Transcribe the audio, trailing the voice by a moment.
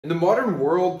In the modern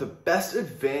world, the best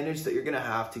advantage that you're going to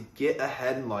have to get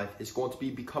ahead in life is going to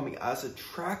be becoming as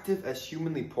attractive as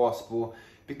humanly possible,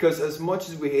 because as much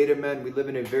as we hate it, man, we live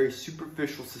in a very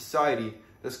superficial society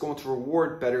that's going to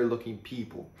reward better looking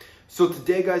people. So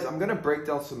today, guys, I'm going to break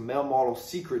down some male model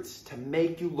secrets to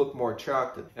make you look more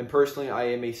attractive. And personally, I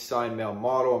am a signed male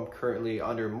model. I'm currently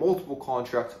under multiple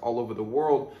contracts all over the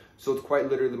world. So it's quite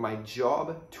literally my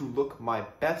job to look my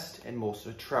best and most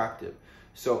attractive.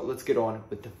 So let's get on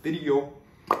with the video.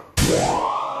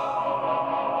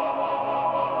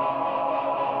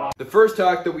 The first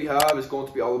hack that we have is going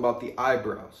to be all about the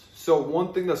eyebrows. So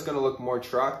one thing that's going to look more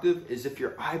attractive is if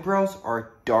your eyebrows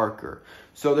are darker.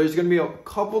 So there's going to be a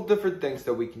couple different things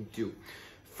that we can do.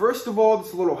 First of all,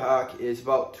 this little hack is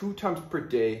about 2 times per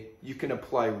day, you can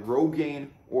apply Rogaine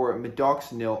or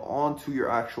Minoxidil onto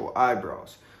your actual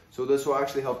eyebrows. So this will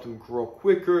actually help them grow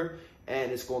quicker,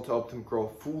 and it's going to help them grow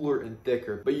fuller and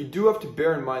thicker. But you do have to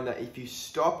bear in mind that if you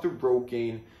stop the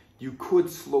Rogaine, you could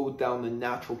slow down the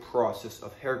natural process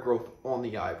of hair growth on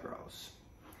the eyebrows.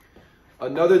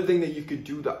 Another thing that you could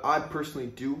do that I personally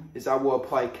do is I will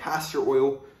apply castor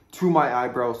oil to my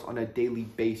eyebrows on a daily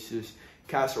basis.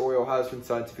 Castor oil has been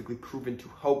scientifically proven to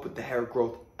help with the hair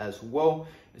growth as well,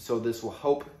 and so this will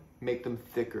help make them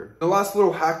thicker. The last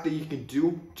little hack that you can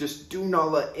do, just do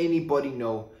not let anybody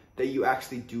know that you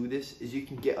actually do this, is you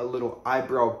can get a little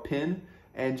eyebrow pin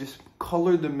and just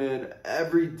color them in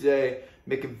every day.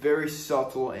 Make it very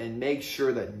subtle and make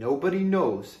sure that nobody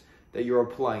knows that you're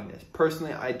applying this.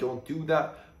 Personally, I don't do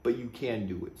that, but you can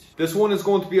do it. This one is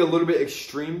going to be a little bit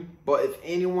extreme, but if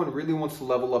anyone really wants to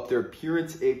level up their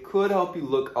appearance, it could help you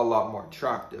look a lot more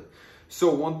attractive.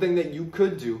 So one thing that you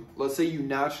could do, let's say you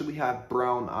naturally have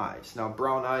brown eyes. Now,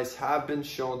 brown eyes have been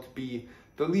shown to be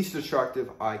the least attractive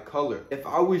eye color. If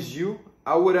I was you,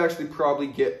 I would actually probably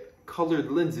get colored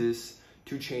lenses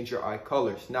to change your eye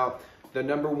colors. Now, the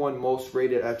 #1 most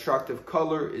rated attractive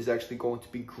color is actually going to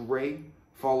be gray,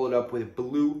 followed up with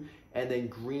blue, and then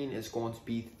green is going to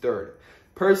be third.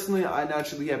 Personally, I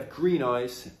naturally have green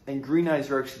eyes, and green eyes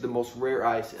are actually the most rare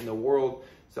eyes in the world.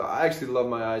 So I actually love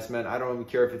my eyes, man. I don't even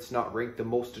care if it's not ranked the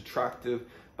most attractive,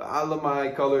 but I love my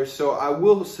eye color. So I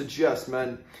will suggest,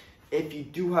 man, if you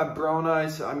do have brown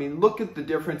eyes, I mean, look at the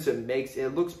difference it makes.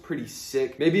 It looks pretty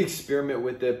sick. Maybe experiment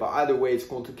with it, but either way, it's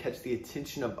going to catch the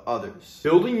attention of others.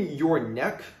 Building your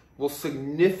neck will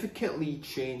significantly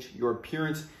change your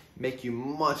appearance, make you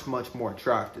much, much more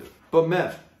attractive. But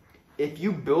man, if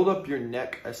you build up your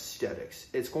neck aesthetics,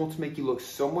 it's going to make you look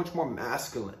so much more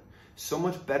masculine, so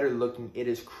much better looking. It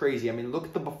is crazy. I mean, look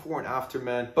at the before and after,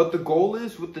 man. But the goal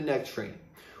is with the neck training,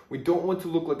 we don't want to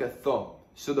look like a thumb.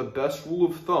 So the best rule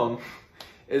of thumb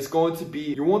is going to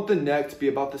be, you want the neck to be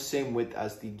about the same width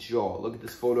as the jaw. Look at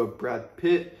this photo of Brad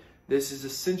Pitt. This is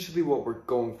essentially what we're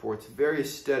going for. It's very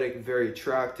aesthetic, very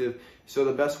attractive. So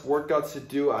the best workouts to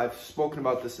do, I've spoken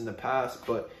about this in the past,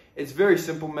 but it's very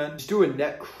simple, man. Just do a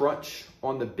neck crunch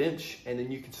on the bench, and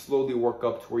then you can slowly work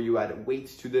up to where you add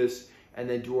weights to this, and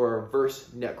then do a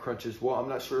reverse neck crunch as well. I'm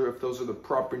not sure if those are the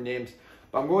proper names,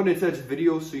 but I'm going to attach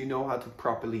videos so you know how to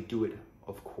properly do it.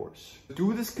 Of course.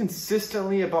 Do this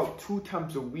consistently about 2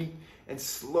 times a week, and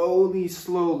slowly,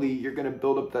 you're gonna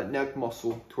build up that neck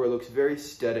muscle to where it looks very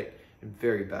aesthetic and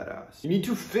very badass. You need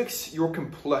to fix your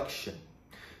complexion.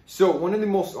 So one of the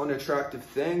most unattractive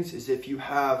things is if you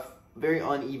have very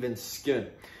uneven skin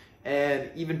and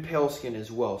even pale skin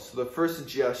as well. So the first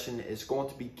suggestion is going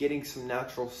to be getting some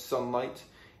natural sunlight.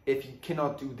 If you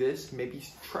cannot do this, maybe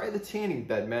try the tanning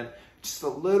bed, man. Just a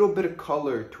little bit of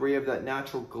color to where you have that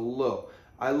natural glow.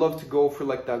 I love to go for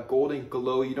like that golden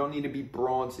glow. You don't need to be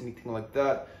bronze, anything like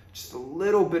that. Just a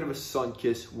little bit of a sun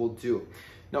kiss will do.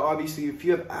 Now, obviously, if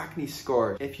you have acne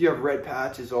scars, if you have red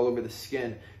patches all over the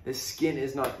skin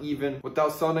is not even.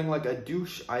 Without sounding like a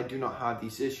douche, I do not have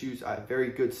these issues. I have very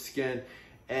good skin,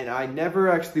 and I never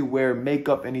actually wear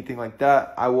makeup, anything like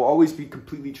that. I will always be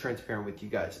completely transparent with you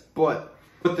guys. But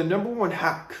the #1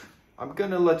 hack, I'm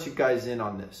gonna let you guys in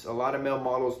on this. A lot of male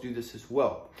models do this as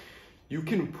well. You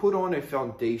can put on a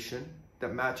foundation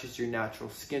that matches your natural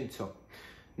skin tone.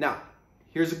 Now,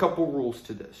 here's a couple rules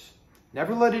to this.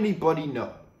 Never let anybody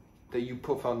know that you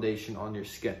put foundation on your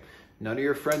skin. None of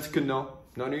your friends can know.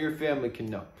 None of your family can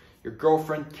know. Your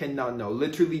girlfriend cannot know.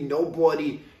 Literally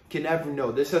nobody can ever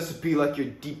know. This has to be like your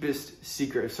deepest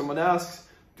secret. If someone asks,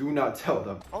 do not tell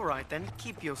them. All right, then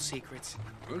keep your secrets.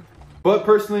 But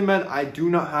personally, man, I do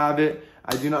not have it.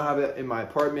 I do not have it in my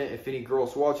apartment. If any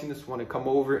girls watching this want to come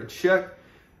over and check,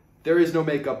 there is no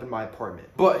makeup in my apartment.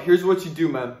 But here's what you do,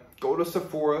 man. Go to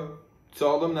Sephora,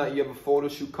 tell them that you have a photo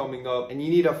shoot coming up and you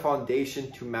need a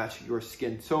foundation to match your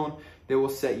skin tone. they will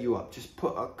set you up. Just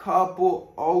put a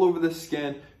couple all over the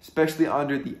skin, especially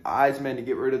under the eyes, man, to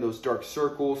get rid of those dark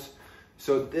circles.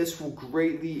 So this will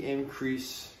greatly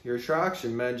increase your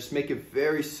attraction, man. Just make it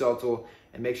very subtle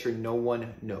and make sure no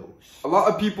one knows. A lot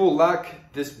of people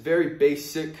lack this very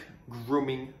basic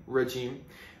grooming regime,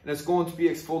 and it's going to be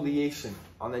exfoliation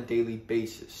on a daily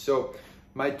basis. So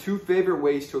my 2 favorite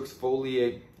ways to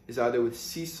exfoliate is either with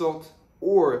sea salt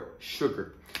or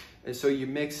sugar. And so you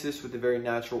mix this with a very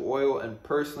natural oil, and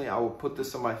personally I will put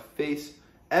this on my face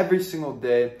every single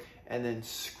day and then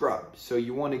scrub. So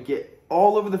you want to get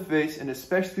all over the face, and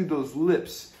especially those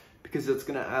lips, because it's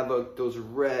going to add like those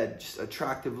red, just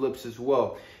attractive lips as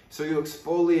well. So you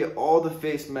exfoliate all the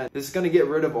face, man. This is going to get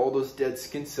rid of all those dead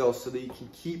skin cells so that you can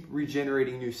keep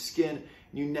regenerating new skin.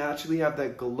 You naturally have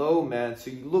that glow, man,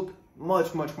 so you look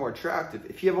much more attractive.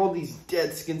 If you have all these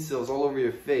dead skin cells all over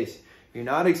your face, you're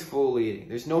not exfoliating,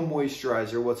 there's no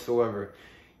moisturizer whatsoever,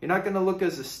 you're not going to look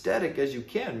as aesthetic as you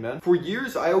can, man. For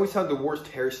years, I always had the worst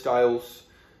hairstyles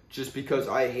just because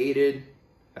I hated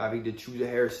having to choose a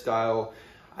hairstyle.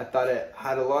 I thought it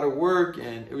had a lot of work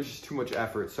and it was just too much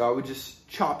effort. So I would just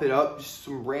chop it up, just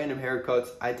some random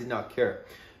haircuts. I did not care.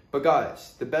 But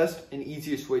guys, the best and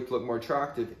easiest way to look more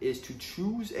attractive is to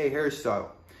choose a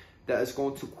hairstyle that is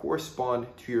going to correspond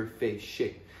to your face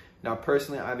shape. Now,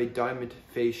 personally, I have a diamond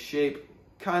face shape,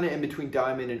 kind of in between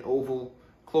diamond and oval,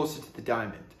 closer to the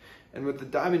diamond. And with the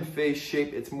diamond face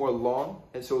shape, it's more long,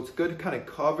 and so it's good to kind of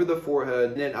cover the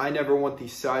forehead. And then I never want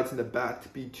these sides and the back to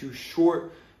be too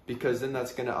short, because then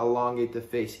that's going to elongate the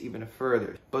face even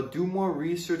further. But do more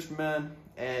research, man,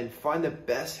 and find the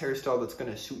best hairstyle that's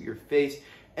going to suit your face.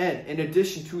 And in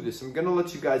addition to this, I'm going to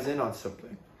let you guys in on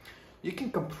something. You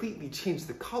can completely change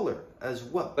the color as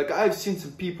well. Like, I've seen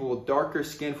some people with darker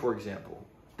skin, for example.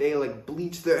 They like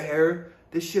bleach their hair.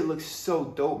 This shit looks so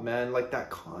dope, man. Like that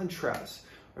contrast.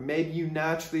 Or maybe you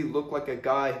naturally look like a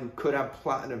guy who could have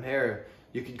platinum hair.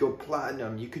 You could go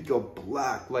platinum, you could go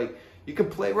black. Like, you can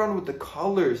play around with the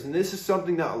colors. And this is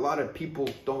something that a lot of people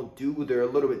don't do. They're a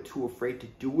little bit too afraid to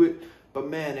do it. But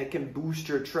man, it can boost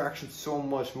your attraction so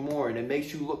much more. And it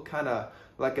makes you look kind of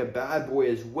like a bad boy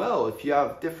as well if you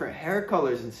have different hair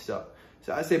colors and stuff.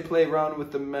 So I say play around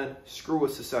with them, men. Screw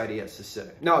what society has to say.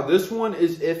 Now, this one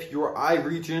is if your eye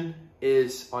region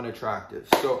is unattractive.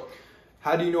 So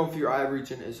how do you know if your eye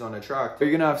region is unattractive?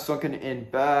 You're gonna have sunken in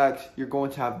bags. You're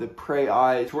going to have the prey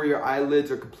eyes, where your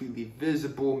eyelids are completely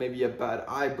visible. Maybe you have bad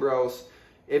eyebrows.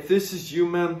 If this is you,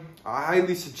 man, I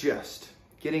highly suggest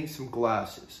getting some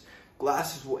glasses.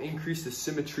 Glasses will increase the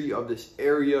symmetry of this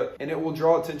area, and it will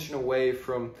draw attention away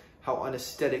from how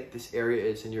unaesthetic this area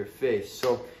is in your face.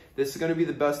 So this is going to be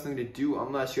the best thing to do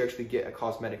unless you actually get a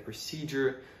cosmetic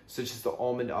procedure, such as the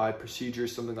almond eye procedure,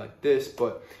 something like this.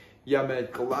 But yeah, man,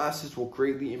 glasses will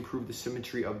greatly improve the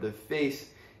symmetry of the face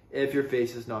if your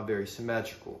face is not very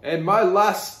symmetrical. And my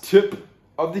last tip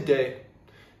of the day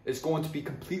is going to be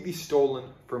completely stolen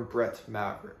from Brett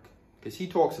Maverick, because he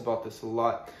talks about this a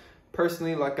lot.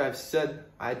 Personally, like I've said,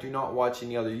 I do not watch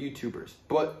any other YouTubers,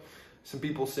 but some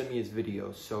people sent me his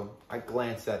videos, so I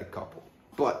glanced at a couple.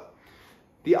 But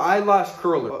the eyelash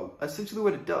curler, essentially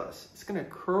what it does, it's going to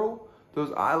curl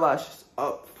those eyelashes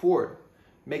up forward,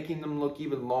 making them look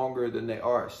even longer than they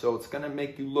are. So it's going to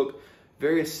make you look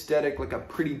very aesthetic, like a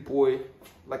pretty boy,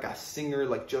 like a singer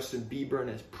like Justin Bieber in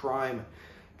his prime.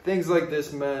 Things like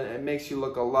this, man, it makes you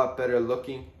look a lot better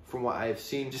looking. From what I have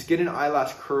seen, just get an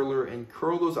eyelash curler and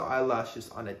curl those eyelashes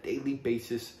on a daily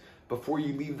basis before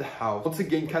you leave the house. Once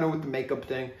again, kind of with the makeup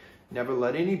thing, never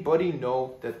let anybody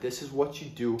know that this is what you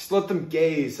do. Just let them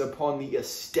gaze upon the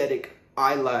aesthetic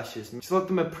eyelashes. Just let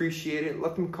them appreciate it,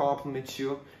 let them compliment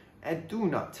you, and do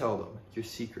not tell them your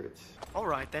secrets.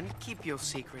 Alright then, keep your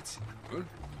secrets.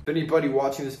 If anybody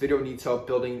watching this video needs help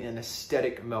building an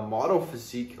aesthetic male model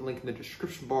physique, link in the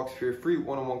description box for your free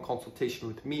one-on-one consultation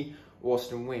with me,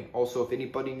 Austin Wayne. Also, if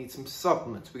anybody needs some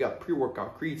supplements, we got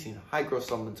pre-workout, creatine, high growth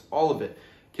supplements, all of it.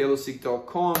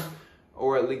 kalosique.com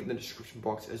or at link in the description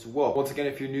box as well. Once again,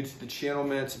 if you're new to the channel,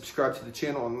 man, subscribe to the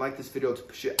channel and like this video to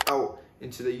push it out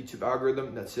into the YouTube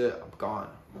algorithm. That's it. I'm gone.